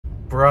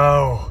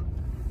Bro.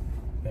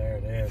 There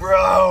it is.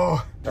 Bro.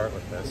 Start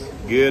with this.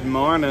 Good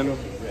morning.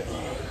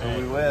 Who are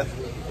we with?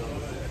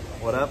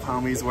 What up,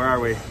 homies? Where are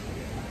we?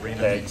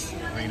 Reno,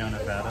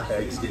 Nevada.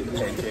 Eggs getting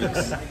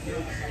pancakes.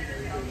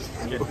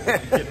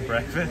 Getting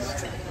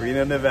breakfast.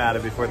 Reno,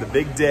 Nevada before the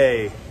big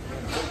day.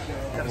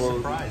 Got a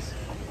surprise.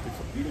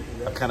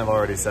 I've kind of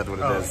already said what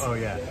it is. Oh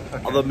yeah.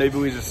 Okay. Although maybe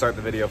we just start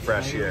the video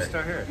fresh Maybe here. we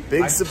start here.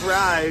 Big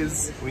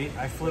surprise.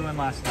 I flew in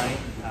last night.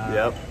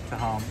 Yep. To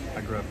home.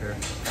 I grew up here.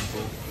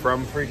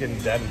 From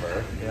freaking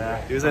Denver.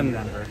 Yeah. He was in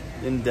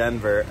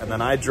Denver, and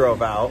then I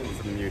drove out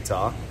from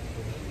Utah.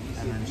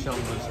 And then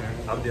Sheldon was here.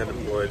 I'm the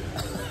unemployed.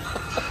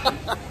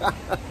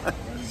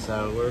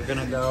 So we're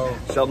gonna go.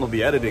 Sheldon will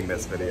be editing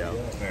this video.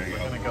 There you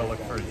go. We're gonna go look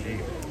for a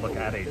Jeep. Look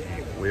at a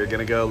Jeep. We're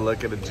gonna go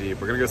look at a Jeep.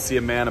 We're gonna go see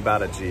a man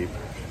about a Jeep.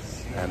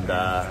 And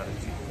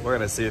we're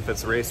gonna see if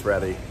it's race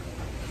ready.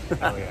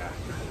 Oh yeah.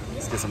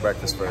 Let's get some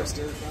breakfast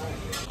first.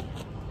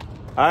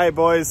 All right,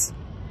 boys.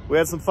 We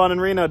had some fun in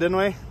Reno, didn't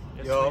we?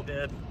 Yes, we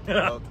did.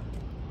 The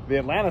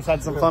Atlantis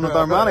had some fun with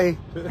our money.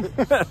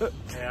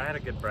 Yeah, I had a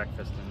good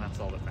breakfast, and that's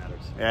all that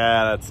matters.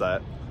 Yeah, that's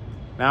it.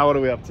 Now what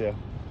are we up to?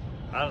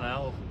 I don't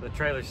know. The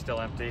trailer's still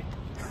empty.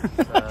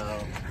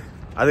 So.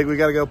 I think we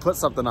gotta go put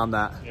something on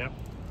that. Yep.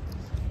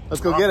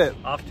 Let's go get it.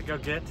 Off to go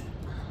get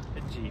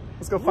a Jeep.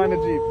 Let's go find a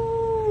Jeep.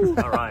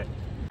 All right.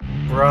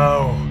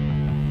 Bro.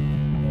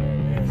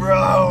 There it is.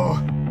 Bro.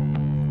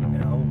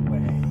 No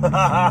way.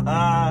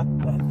 That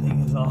thing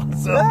is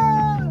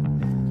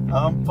awesome.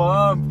 I'm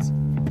pumped.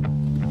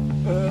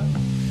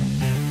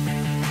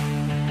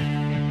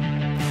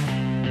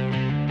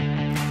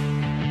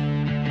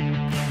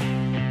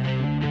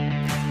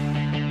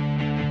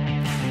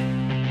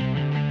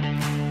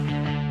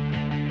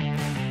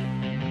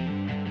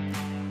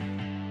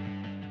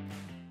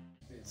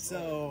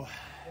 So,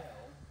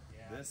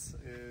 this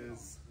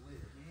is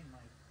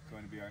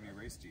going to be our new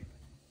race Jeep.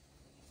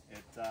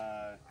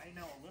 I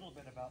know a little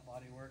bit about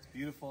bodywork.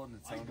 Beautiful in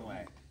its own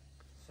way.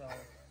 So,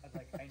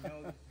 I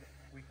know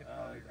we could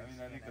probably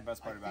I think the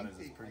best part about it is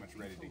it's pretty much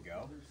ready to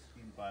go.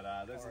 But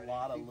there's a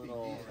lot of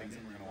little things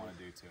that we're going to want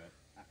to do to it.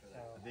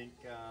 I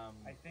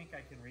think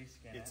I can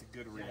reskin it's a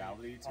good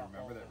reality to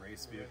remember that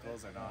race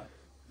vehicles are not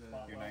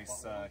your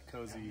nice,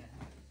 cozy,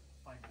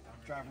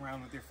 drive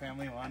around with your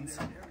family ones.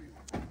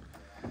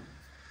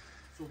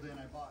 So then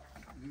I bought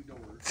new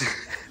doors.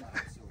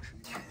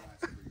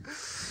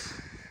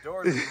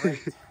 Doors are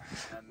great.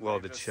 And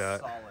Welded just shut.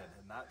 solid,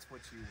 and that's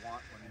what you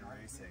want when you're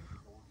racing.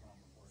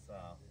 So,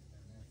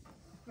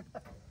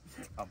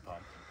 I'm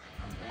pumped.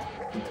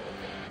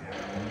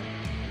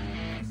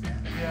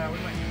 Yeah, we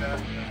might do that.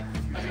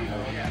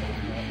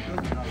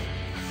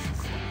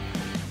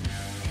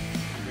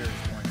 Here's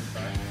going to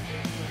start.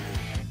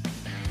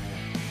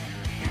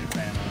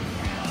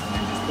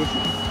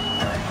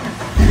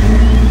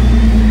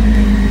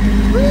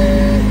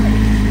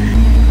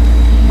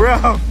 Bro!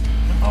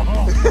 Oh,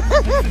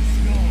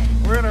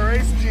 We're in a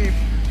race Jeep.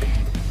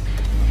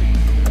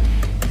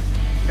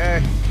 Okay.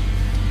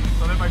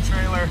 I'm in my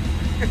trailer.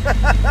 am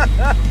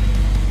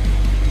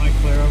I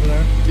clear over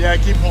there? Yeah,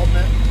 keep holding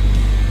it.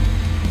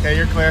 Okay,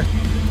 you're clear.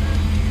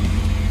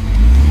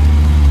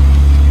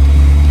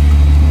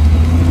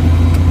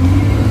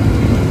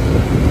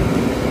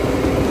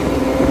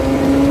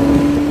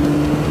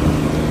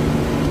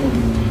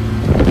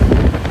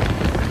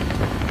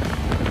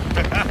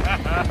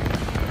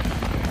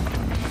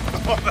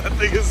 Oh, that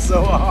thing is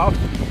so off.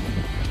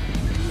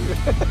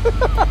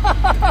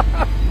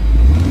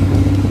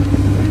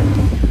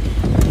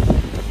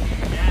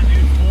 Yeah,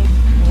 dude.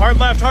 Hard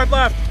left, hard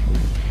left.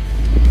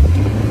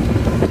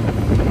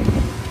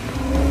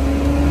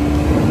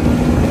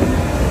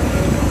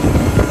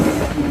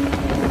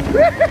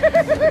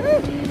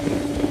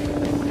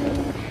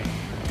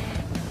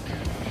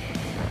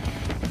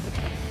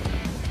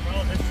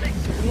 Bro, this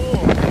thing's cool.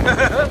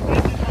 This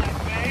is my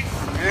face.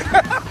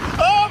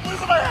 Oh, I'm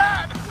losing my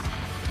hat.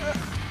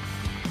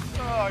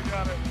 Oh, I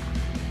got it.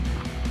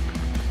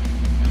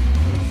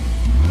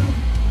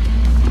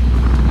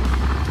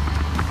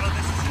 Bro,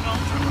 this is an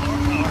ultra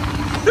horsepower.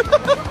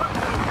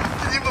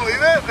 Can you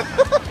believe it?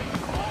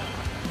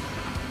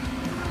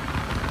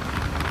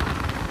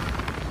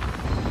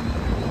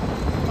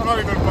 I'm not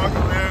even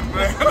buckled in,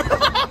 man.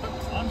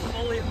 I'm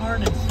fully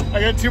harnessed. I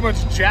got too much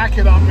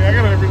jacket on me. I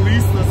gotta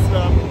release this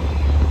stuff.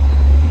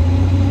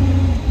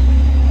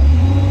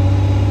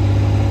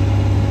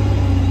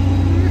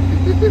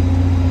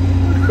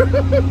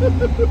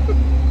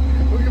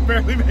 We can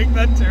barely make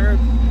that turn.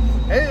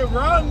 Hey, it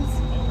runs!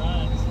 It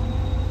runs.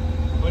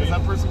 What is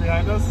that person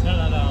behind us? No,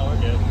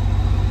 we're good.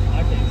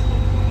 I can't see.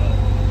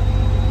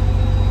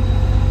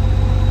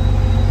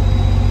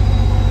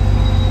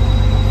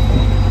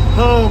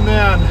 Oh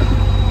man,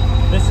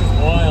 This is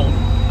wild.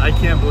 I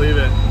can't believe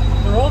it.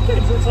 The roll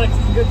cage looks like it's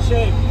in good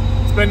shape.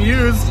 It's been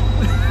used.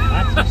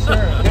 That's for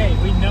sure. Hey,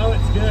 we know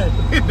it's good.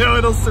 You know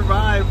it'll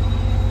survive.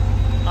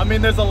 I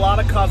mean, there's a lot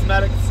of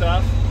cosmetic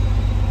stuff.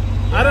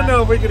 Yeah. I don't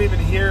know if we could even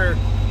hear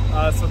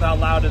us with how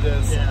loud it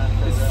is.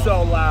 Yeah, it's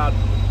so loud.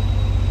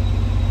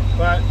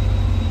 But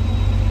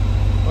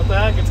What the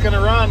heck? It's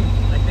gonna run.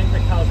 I think the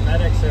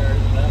cosmetics are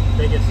the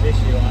biggest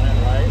issue on it,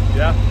 right?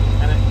 Yeah.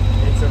 And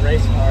it's a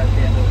race car at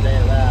the end of the day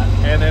of that.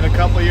 And in a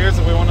couple of years,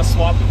 if we want to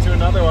swap it to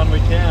another one, we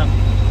can.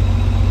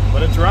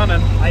 But it's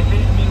running. I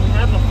mean, we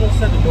have a full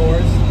set of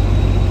doors.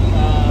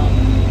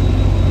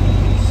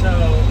 So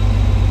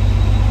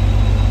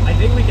I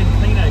think we can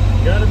clean a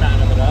good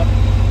amount of it up.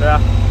 Yeah.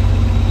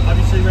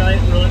 Obviously,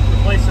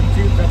 replace some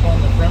tubes up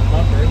on the front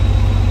bumper,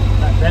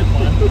 that bent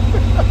one.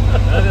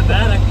 Other than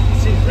that, I can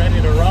see it's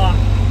ready to rock.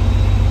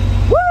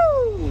 Woo!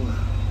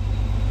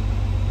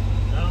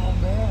 Oh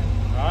man!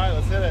 All right,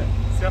 let's hit it.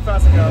 See how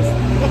fast it goes.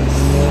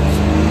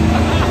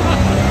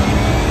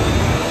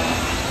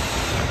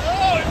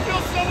 Oh, it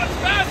feels so much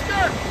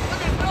faster.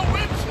 Look at no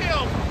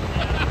windshield.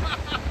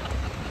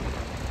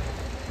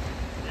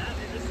 Yeah,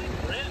 dude, this thing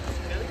rips,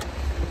 dude.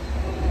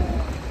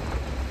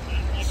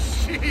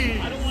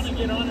 Jeez. I don't want to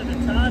get on it a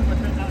ton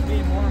with it not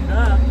being warmed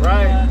up.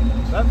 Right.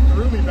 That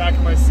threw me back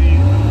in my seat.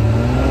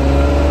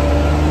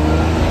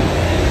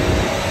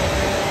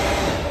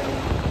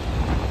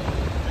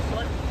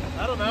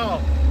 I don't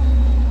know.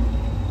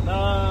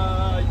 No.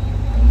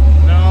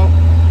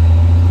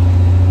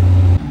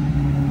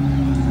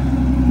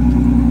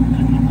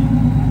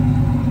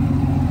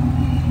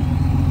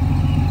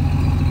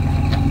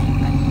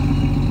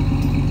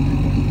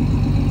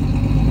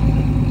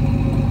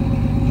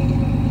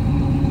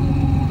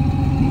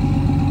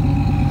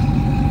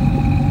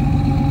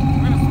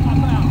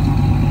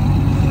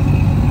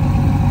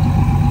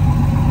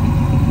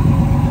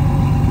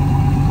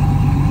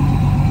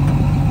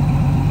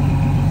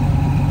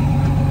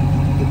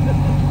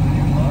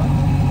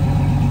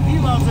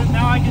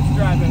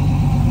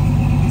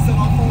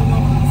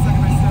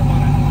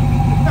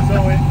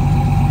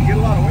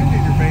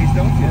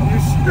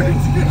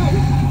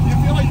 You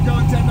feel like you're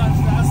going 10 times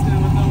faster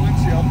with no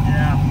windshield.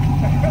 Yeah.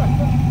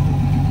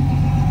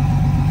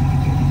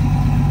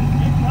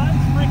 It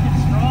runs freaking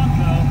strong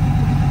though.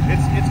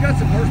 It's got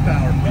some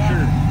horsepower for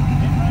sure.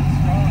 It runs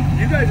strong.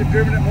 You guys have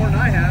driven it more than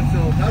I have,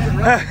 so how's it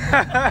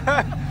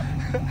run?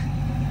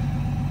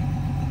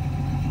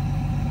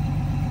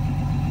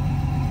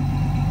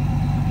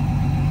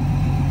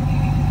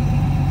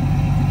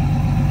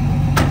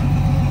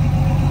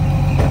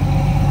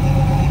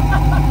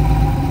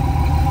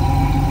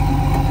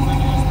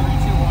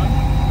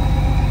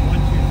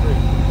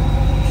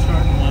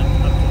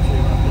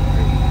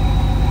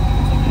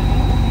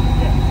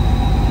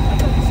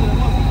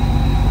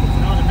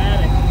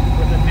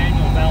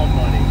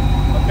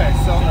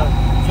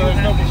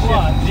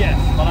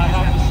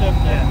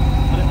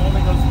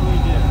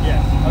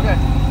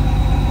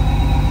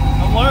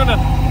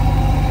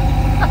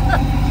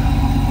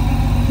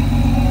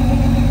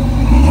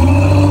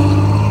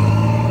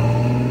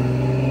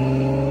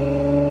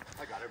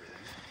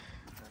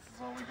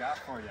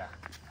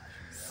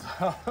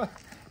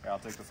 I'll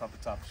take this off the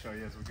top to show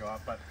you as we go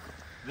out. But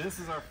this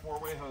is our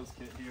 4-way hose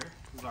kit here.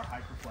 This is our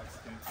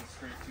Hyperflex kit. It's a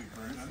straight tube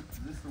version. Is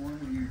this the one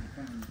when you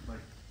became like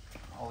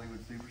Hollywood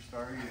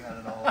superstar? You had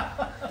it all.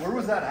 Where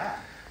was that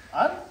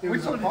at? It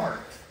was a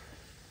park.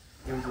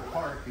 It was a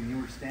park, and you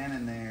were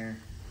standing there,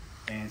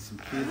 and some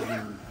kids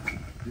were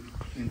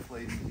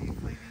inflating,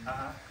 deflating,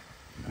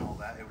 and all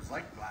that. It was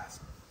like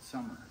last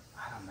summer.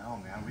 I don't know,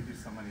 man. We do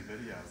so many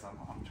videos.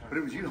 I'm trying. But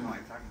it was you. I'm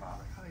like like, talking about.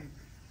 hi,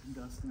 I'm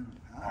Dustin.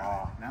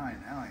 Now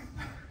I.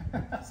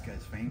 This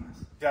guy's famous.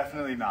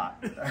 Definitely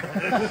not. But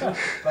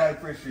I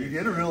appreciate You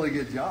did a really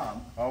good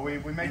job. Well, we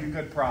make a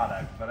good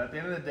product, but at the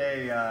end of the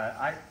day,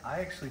 I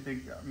actually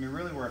think, I mean,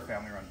 really we're a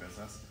family-run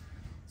business,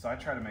 so I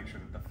try to make sure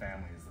that the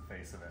family is the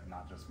face of it,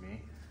 not just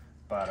me.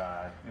 But,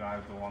 you know, I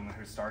was the one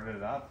who started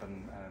it up,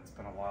 and it's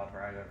been a wild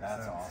ride ever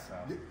That's since.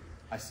 awesome. So.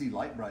 I see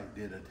Lightbright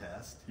did a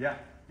test. Yeah,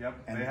 yep.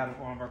 And they had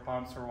one of our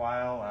pumps for a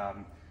while.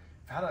 We've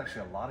had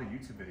actually a lot of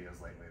YouTube videos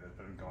lately that have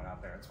been going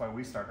out there. That's why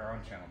we started our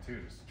own channel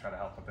too, just to try to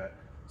help a bit.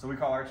 So we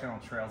call our channel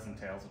Trails and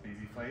Tales with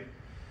EZ FLATE.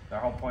 Our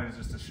whole point is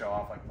just to show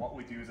off like what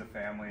we do as a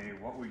family,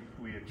 what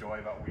we enjoy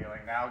about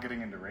wheeling. Now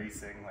getting into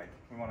racing, like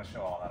we want to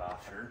show all that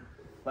off. Sure.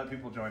 Let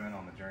people join in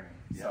on the journey.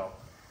 Yeah.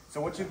 So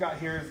what you've got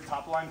here is the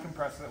top line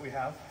compressor that we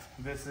have.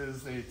 This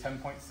is a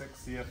 10.6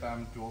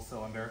 CFM dual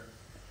cylinder.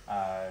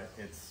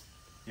 It's,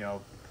 you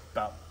know,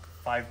 about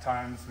 5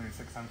 times, maybe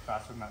 6 times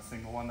faster than that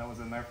single one that was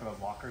in there for those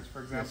lockers,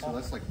 for example. Yeah, so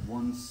that's like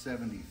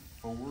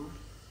 174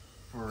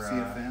 for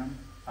CFM.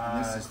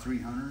 And this is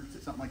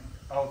 300, something like.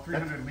 Oh,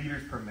 300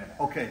 liters per minute.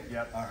 Okay.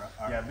 Yep. All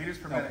right. Yeah, liters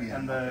per minute.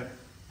 And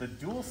the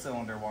dual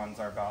cylinder ones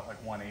are about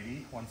like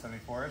 180,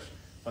 174-ish,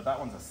 but that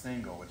one's a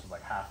single, which is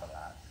like half of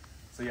that.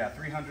 So yeah,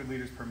 300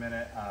 liters per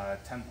minute,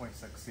 10.6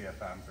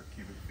 CFM for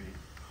cubic feet.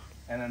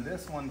 And then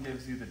this one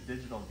gives you the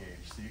digital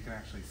gauge, so you can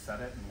actually set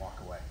it and walk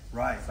away.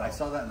 Right, so, I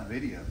saw that in the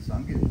video, so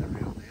I'm getting the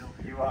real deal.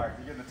 You are,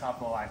 you're getting the top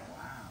of the line.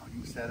 Wow,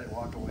 you set it,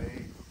 walk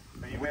away.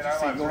 But you made our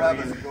lives go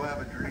really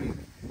have a drink,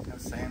 have a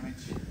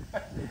sandwich.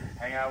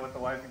 Hang out with the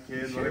wife and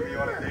kids, whatever you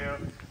want to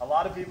do. A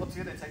lot of people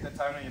too, they take the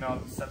time to, you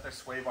know, set their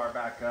sway bar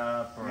back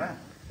up, or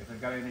if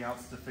they've got anything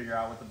else to figure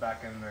out with the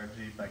back end of their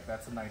Jeep, like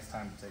that's a nice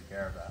time to take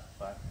care of that.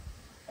 But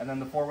And then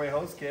the 4-way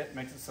hose kit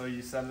makes it so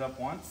you set it up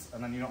once,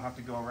 and then you don't have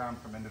to go around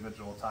from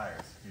individual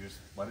tires. You just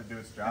let it do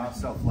its job. And it's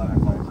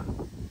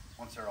self-leveling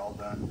once they're all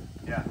done.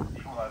 Yeah,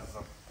 equalizes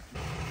them.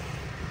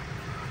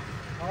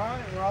 All right,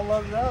 we're all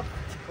loaded up.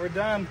 We're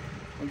done.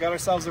 We got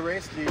ourselves a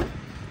race Jeep.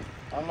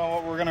 I don't know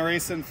what we're gonna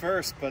race in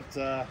first, but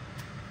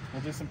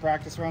we'll do some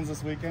practice runs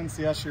this weekend,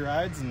 see how she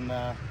rides, and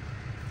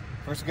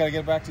first we gotta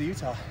get back to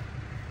Utah.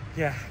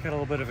 Yeah, got a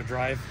little bit of a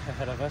drive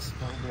ahead of us,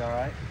 but we'll be all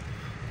right.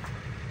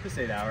 Just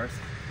 8 hours.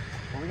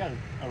 Well, we got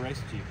a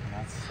race Jeep,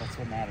 and that's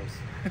what matters.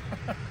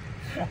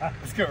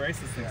 Let's go race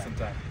this thing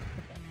sometime.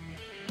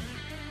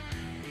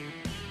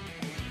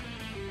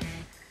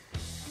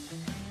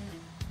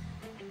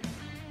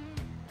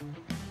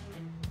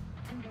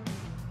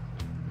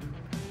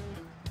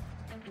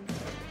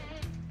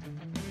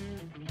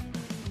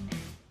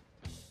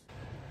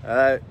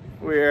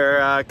 We're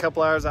a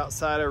couple hours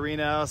outside of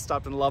Reno,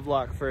 stopped in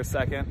Lovelock for a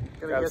second.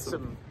 Gonna get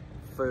some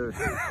food.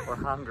 We're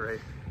hungry.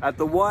 At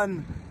the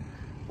one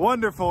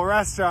wonderful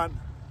restaurant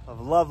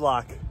of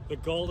Lovelock. The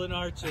Golden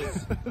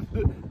Arches.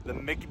 The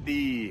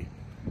McD.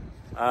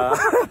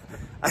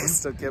 I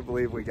still can't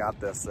believe we got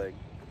this thing.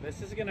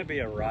 This is gonna be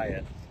a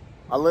riot.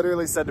 I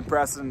literally said to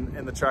Preston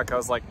in the truck, I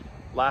was like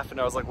laughing,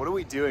 I was like, what are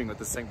we doing with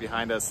this thing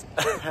behind us?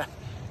 I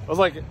was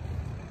like,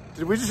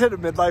 did we just hit a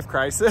midlife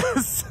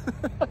crisis?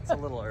 It's a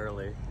little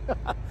early,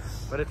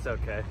 but it's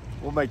okay.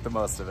 We'll make the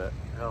most of it.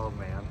 Oh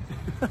man.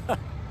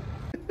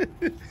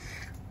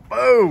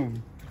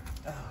 Boom!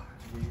 Oh,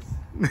 jeez.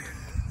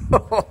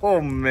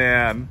 Oh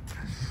man.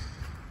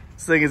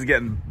 This thing is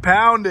getting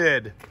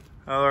pounded.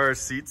 How are our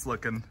seats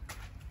looking?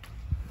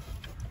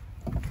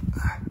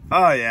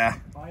 Oh yeah.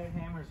 Buy a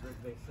hammer's rig,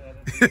 they said.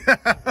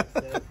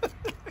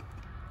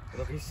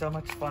 It'll be so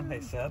much fun,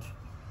 they said.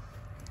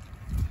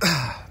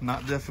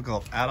 Not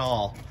difficult at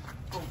all.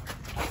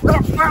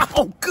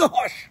 Oh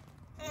gosh!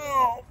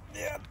 Oh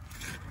man!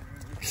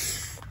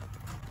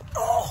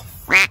 Oh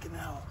freaking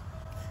hell!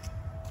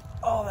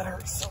 Oh, that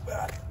hurts so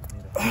bad.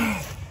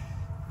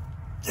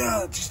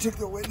 Yeah, it just took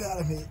the wind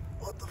out of me.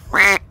 What the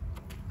fuck?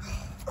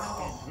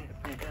 Oh,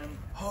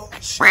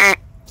 holy shit!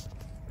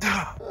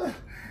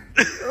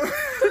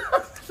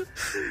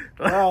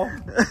 Wow.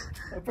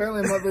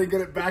 Apparently I'm not very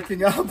good at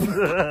backing up.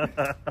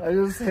 I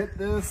just hit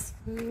this,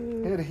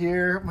 hit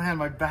here. Man,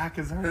 my back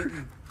is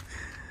hurting.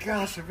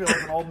 Gosh, I feel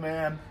like an old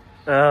man.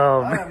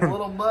 Oh I'm a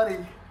little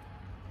muddy.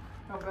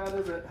 How bad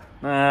is it?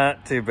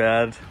 Not too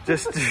bad.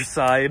 Just your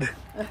side.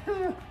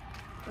 Oh,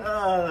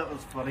 that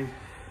was funny.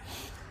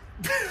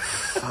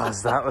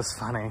 That was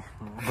funny.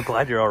 I'm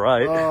glad you're all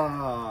right.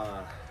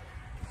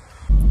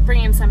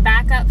 Bringing some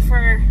backup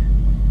for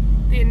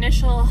the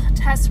initial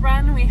test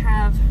run. We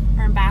have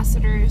our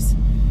ambassadors,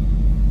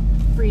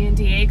 Bree and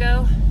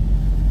Diego,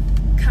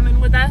 coming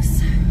with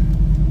us.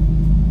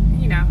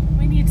 You know,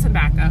 we need some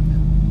backup.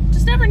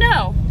 Just never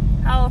know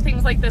how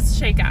things like this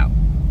shake out.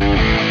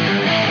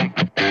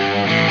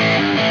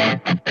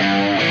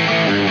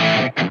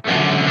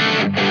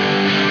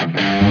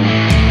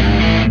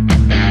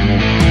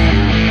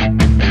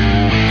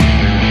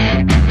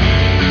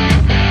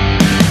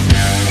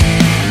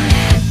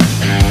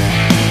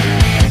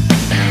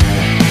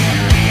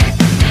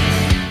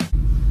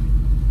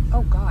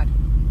 Oh God.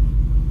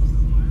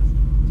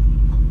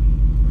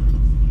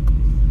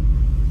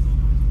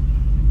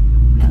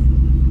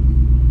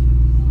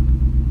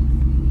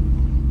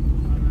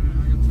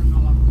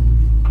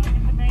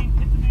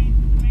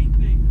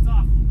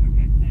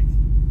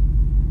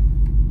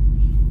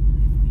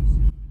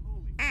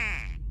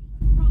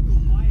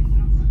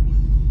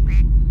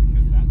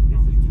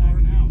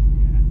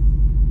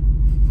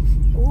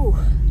 Ooh,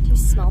 do you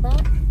smell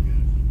that?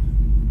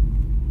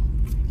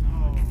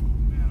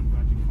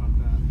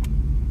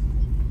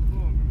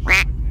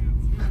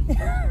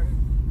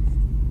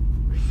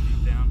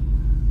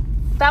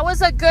 That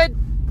was a good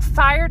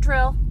fire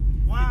drill.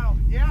 Wow,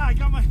 yeah, I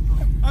got my...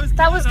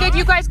 That was good.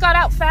 You guys got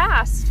out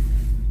fast.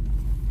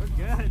 We're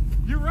good.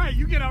 You're right,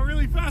 you get out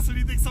really fast when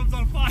you think something's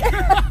on fire.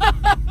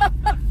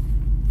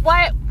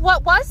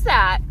 What was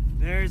that?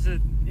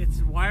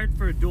 It's wired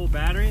for a dual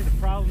battery. The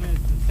problem is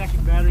the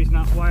second battery's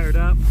not wired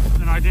up,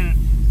 and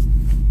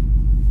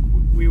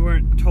we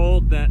weren't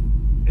told that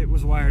it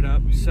was wired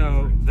up,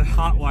 so the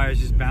hot wire is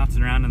just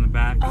bouncing around in the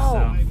back.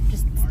 Oh,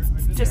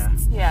 So.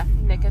 just yeah,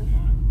 nicking.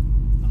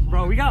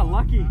 Bro, we got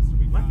lucky.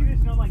 Lucky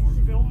there's no like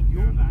spilled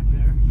fuel back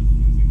there.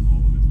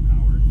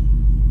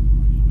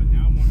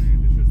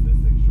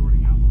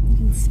 You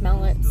can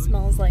smell it. It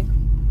smells like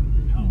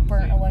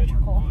burnt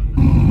electrical.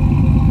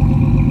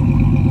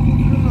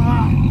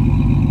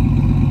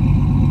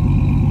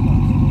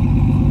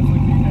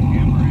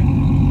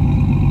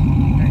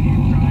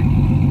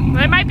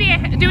 There might be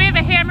do we have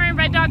a hammer and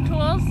Red Dog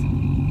tools?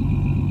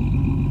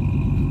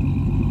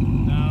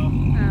 No.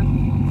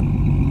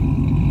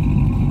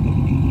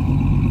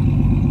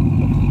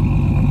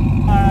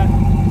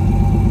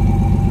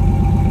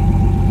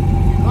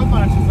 Hook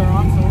latches are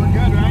on, so we're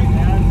good, right?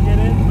 Yeah, let's get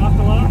in,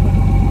 buckle up,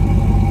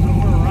 and go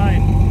for a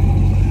ride.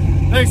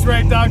 Thanks,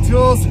 Red Dog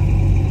Tools.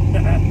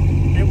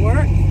 It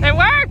worked. It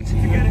worked. It's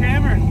a good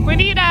hammer. We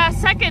need a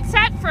second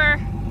set for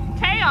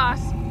chaos.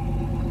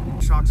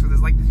 Shocks for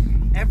this. Like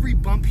every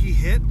bump he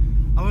hit,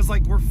 I was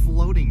like, we're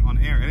floating on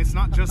air, and it's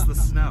not just the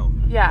snow.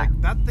 Yeah.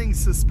 Like, that thing's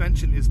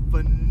suspension is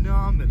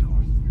phenomenal.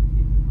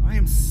 I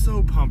am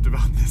so pumped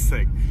about this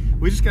thing.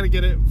 We just got to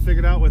get it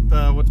figured out with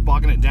what's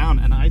bogging it down,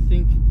 and I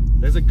think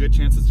there's a good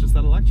chance it's just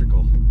that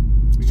electrical.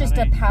 Just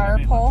a power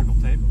pole.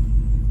 Tape?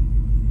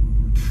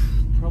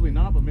 Probably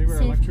not, but maybe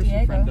our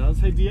electrician friend does.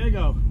 Hey,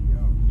 Diego,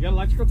 you got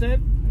electrical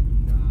tape?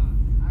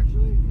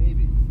 Actually,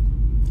 maybe.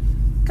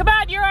 Come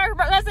on, you're our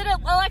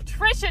resident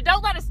electrician.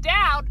 Don't let us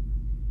down.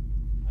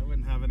 I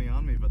wouldn't have any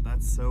on me, but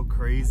that's so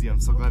crazy. I'm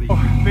so glad he...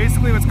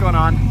 Basically what's going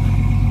on,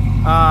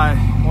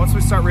 once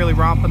we start really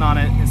romping on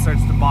it, it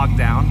starts to bog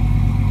down.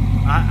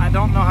 I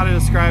don't know how to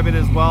describe it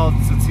as well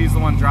since he's the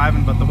one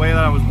driving, but the way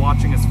that I was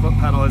watching his foot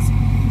pedal is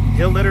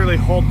he'll literally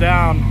hold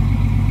down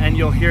and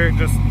you'll hear it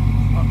just,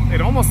 it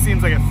almost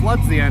seems like it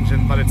floods the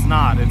engine, but it's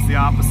not. It's the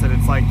opposite.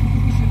 It's like...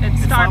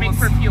 It's starving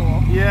almost, for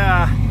fuel.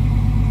 Yeah.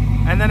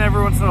 And then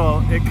every once in a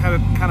while, it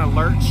kind of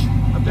lurch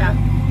a bit. Yeah.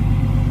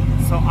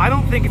 So I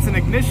don't think it's an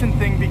ignition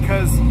thing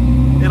because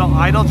it'll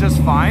idle just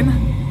fine.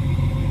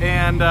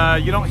 And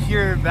you don't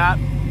hear that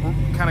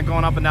kind of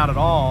going up and down at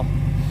all.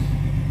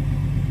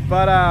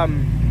 But,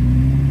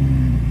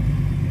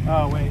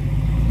 oh wait.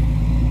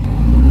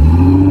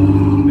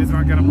 These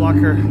aren't gonna block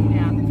her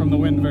from the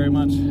wind very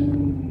much.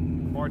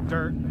 Or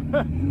dirt.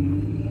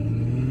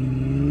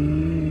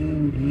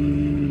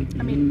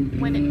 I mean,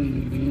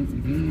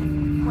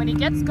 when he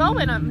gets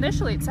going,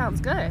 initially it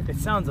sounds good. It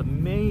sounds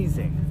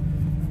amazing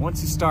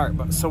once you start.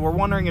 But so we're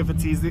wondering if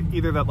it's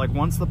either that like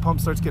once the pump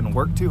starts getting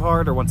worked too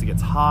hard or once it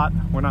gets hot.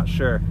 We're not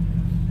sure.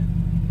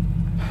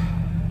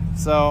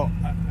 So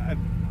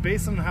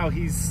based on how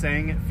he's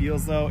saying it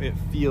feels though, it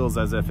feels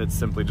as if it's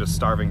simply just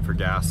starving for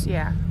gas.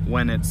 Yeah.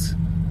 When it's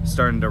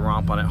starting to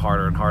romp on it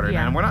harder and harder.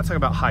 Yeah. And we're not talking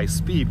about high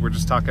speed. We're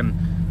just talking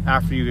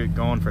after you get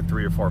going for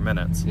 3 or 4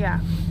 minutes. Yeah.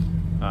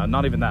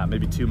 Not even that,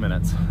 maybe 2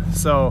 minutes.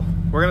 So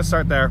we're gonna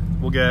start there.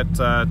 We'll get,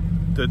 so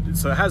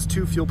it has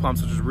 2 fuel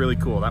pumps, which is really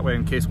cool. That way,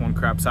 in case one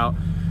craps out,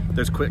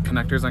 there's quick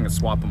connectors, I can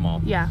swap them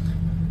all. Yeah.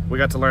 We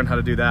got to learn how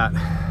to do that.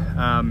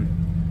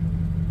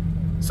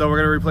 So we're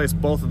gonna replace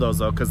both of those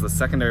though, because the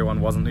secondary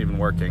one wasn't even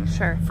working.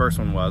 Sure. First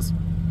one was.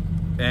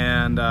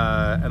 And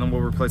then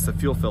we'll replace the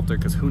fuel filter,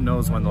 because who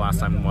knows when the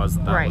last time was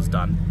that was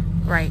done.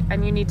 Right,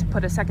 and you need to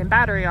put a second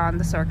battery on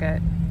the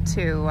circuit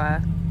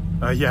to...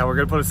 yeah, we're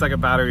gonna put a second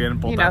battery in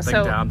and bolt that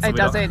thing down. So it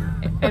doesn't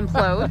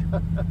implode.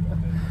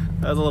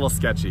 That was a little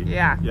sketchy.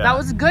 Yeah, that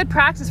was good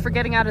practice for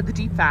getting out of the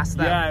Jeep fast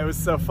though. Yeah, it was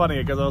so funny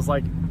because I was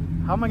like,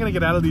 how am I gonna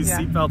get out of these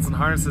seatbelts and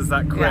harnesses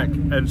that quick?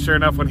 Yeah. And sure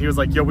enough, when he was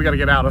like, yo, we gotta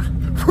get out of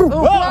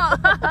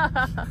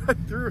I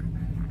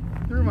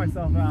threw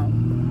myself out.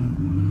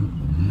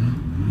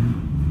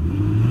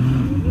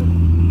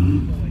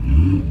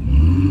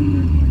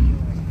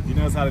 He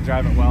knows how to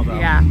drive it well though.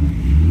 Yeah.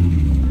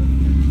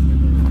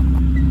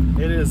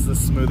 It is the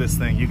smoothest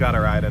thing. You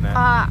gotta ride in it.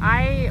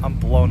 I'm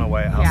blown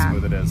away at how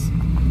smooth it is.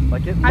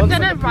 Like it. I'm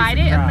gonna ride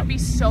it and would be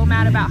so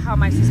mad about how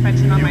my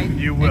suspension on my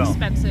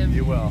expensive.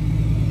 You will.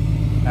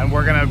 And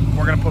we're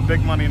gonna put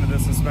big money into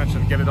this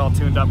suspension, get it all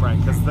tuned up right,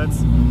 because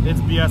it's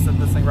BS that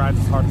this thing rides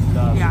as hard as it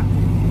does. Yeah.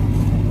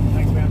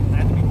 Thanks, man. I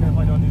have to be careful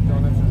I don't do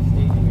donuts in the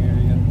staging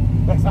area.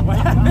 What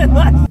happened?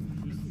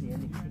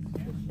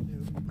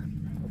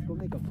 Let's go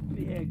make a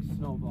big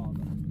snowball.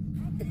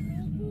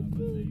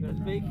 Let's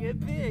make it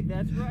big,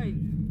 that's right.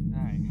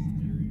 Alright.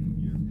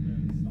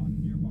 Your stock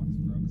gearbox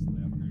broke, so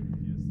they upgraded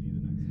the PSC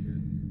the next year.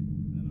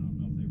 And then I don't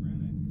know if they ran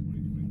it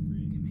in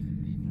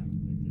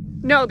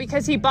 2023. No,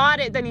 because he bought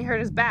it, then he hurt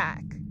his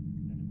back.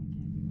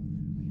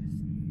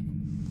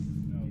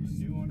 No, the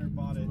new owner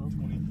bought it in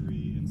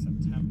 23 in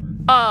September.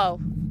 Oh.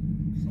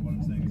 So what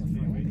I'm saying is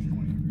KOH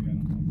 23, I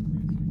don't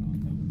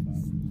know if it's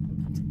raced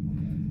or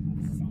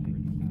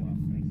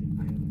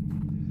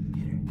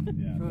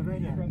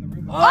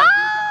not.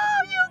 Oh,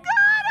 you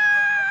got her!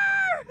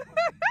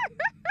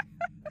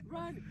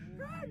 Run!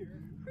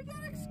 We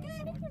gotta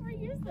escape! We can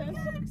reuse this. We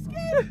gotta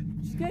escape!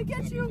 She's gonna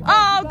get you!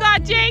 Oh,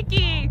 God, Jakey!